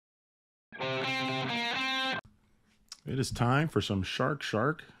It is time for some Shark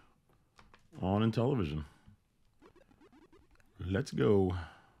on Intellivision. Let's go.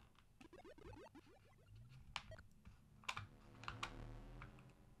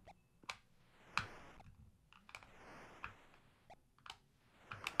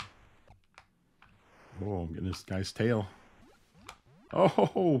 Oh, I'm getting this guy's tail.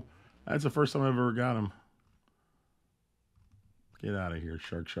 Oh, that's the first time I've ever got him. Get out of here,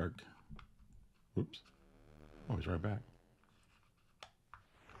 Shark. Oops. Oh, he's right back.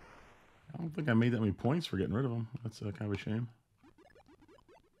 I don't think I made that many points for getting rid of him. That's kind of a shame.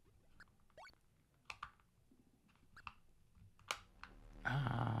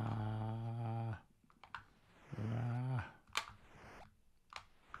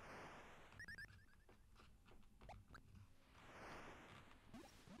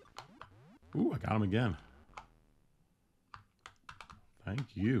 Ooh, I got him again. Thank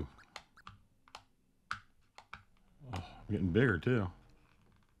you. Oh, I'm getting bigger too.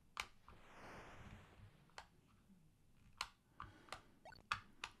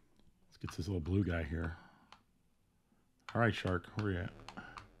 Let's get this little blue guy here. All right, Shark, where are you at?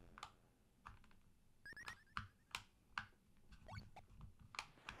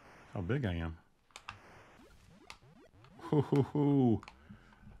 How big I am. Ooh.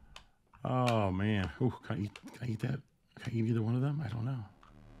 Oh, man. Ooh, can I eat that? Can I eat either one of them? I don't know.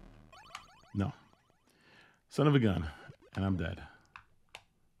 No. Son of a gun. And I'm dead.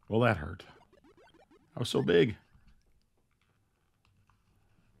 Well, that hurt. I was so big.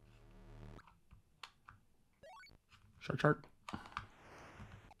 Shark.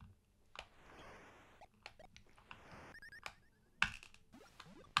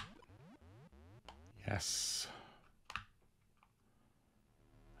 Yes.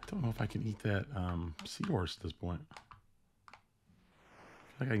 I don't know if I can eat that seahorse at this point. I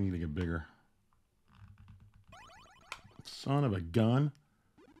feel like I need to get bigger. Son of a gun.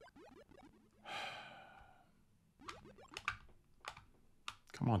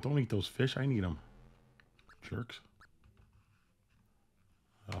 Come on, don't eat those fish. I need them. Jerks.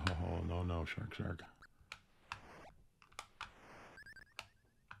 Oh, no, Shark.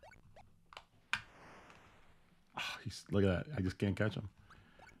 Oh, look at that. I just can't catch him.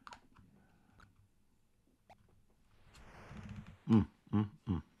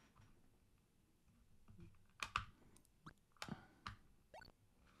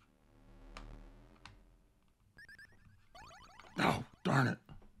 Oh, darn it.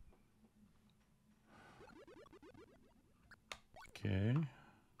 Okay.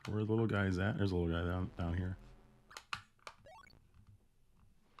 Where the little guy's at? There's a little guy down here.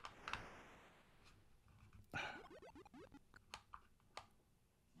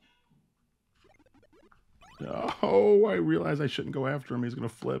 Oh, I realized I shouldn't go after him. He's gonna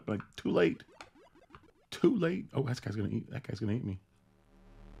flip. Like, too late. Oh, that guy's gonna eat me.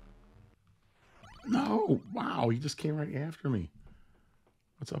 No! Wow, he just came right after me.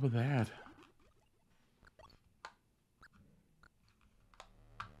 What's up with that?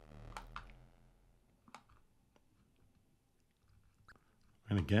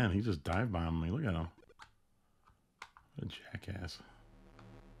 And again, he just dive bombed me. Look at him. What a jackass.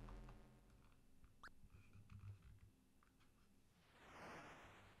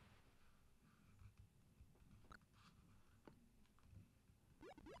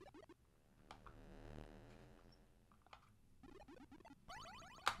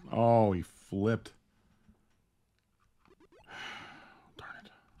 Oh, he flipped. Darn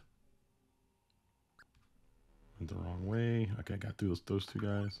it. Went the wrong way. Okay, I got through those two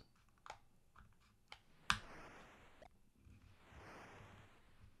guys.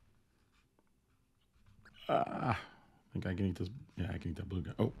 I think I can eat this. Yeah, I can eat that blue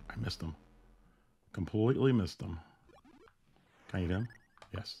guy. Oh, I missed him. Completely missed him. Can I eat him?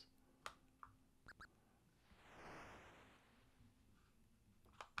 Yes.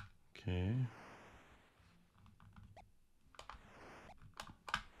 Okay.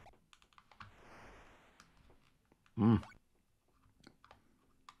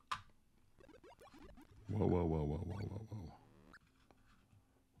 Whoa.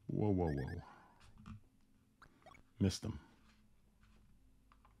 Whoa. Missed him.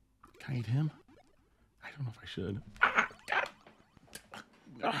 Can I eat him? I don't know if I should.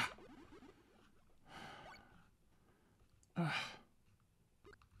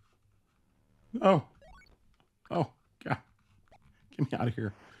 Oh. Oh, God. Get me out of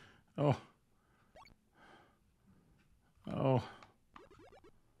here. Oh.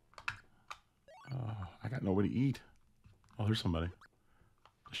 I got nobody to eat. Oh, there's somebody.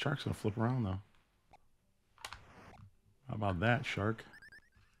 The shark's gonna flip around though. How about that, shark?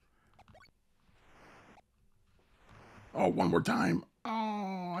 Oh, one more time.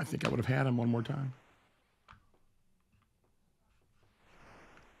 Oh, I think I would have had him one more time.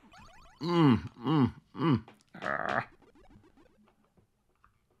 Ah.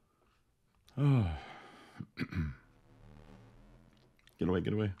 Oh. Get away,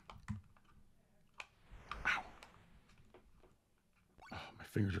 get away. Ow. Oh, my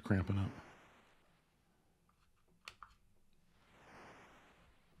fingers are cramping up.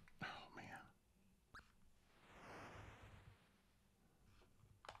 Oh, man.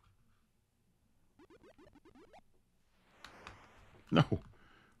 No.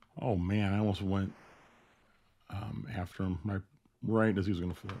 Oh, man, I almost went after him right as he was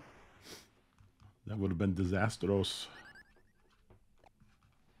going to flip. That would have been disastrous.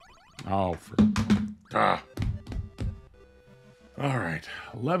 Oh, all right,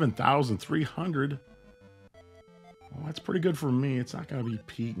 11,300. Well, that's pretty good for me. It's not going to be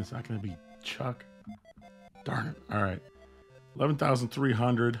Pete, and it's not going to be Chuck. Darn it. All right,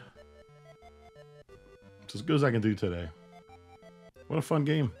 11,300. It's as good as I can do today. What a fun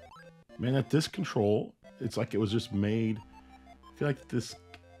game. Man, that disc control, it's like it was just made. I feel like this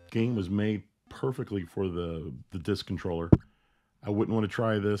game was made perfectly for the disc controller. I wouldn't want to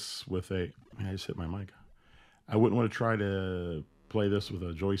try this with a... Man, I just hit my mic. I wouldn't want to try to play this with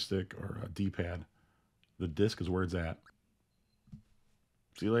a joystick or a D-pad. The disc is where it's at.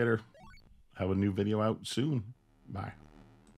 See you later. Have a new video out soon. Bye.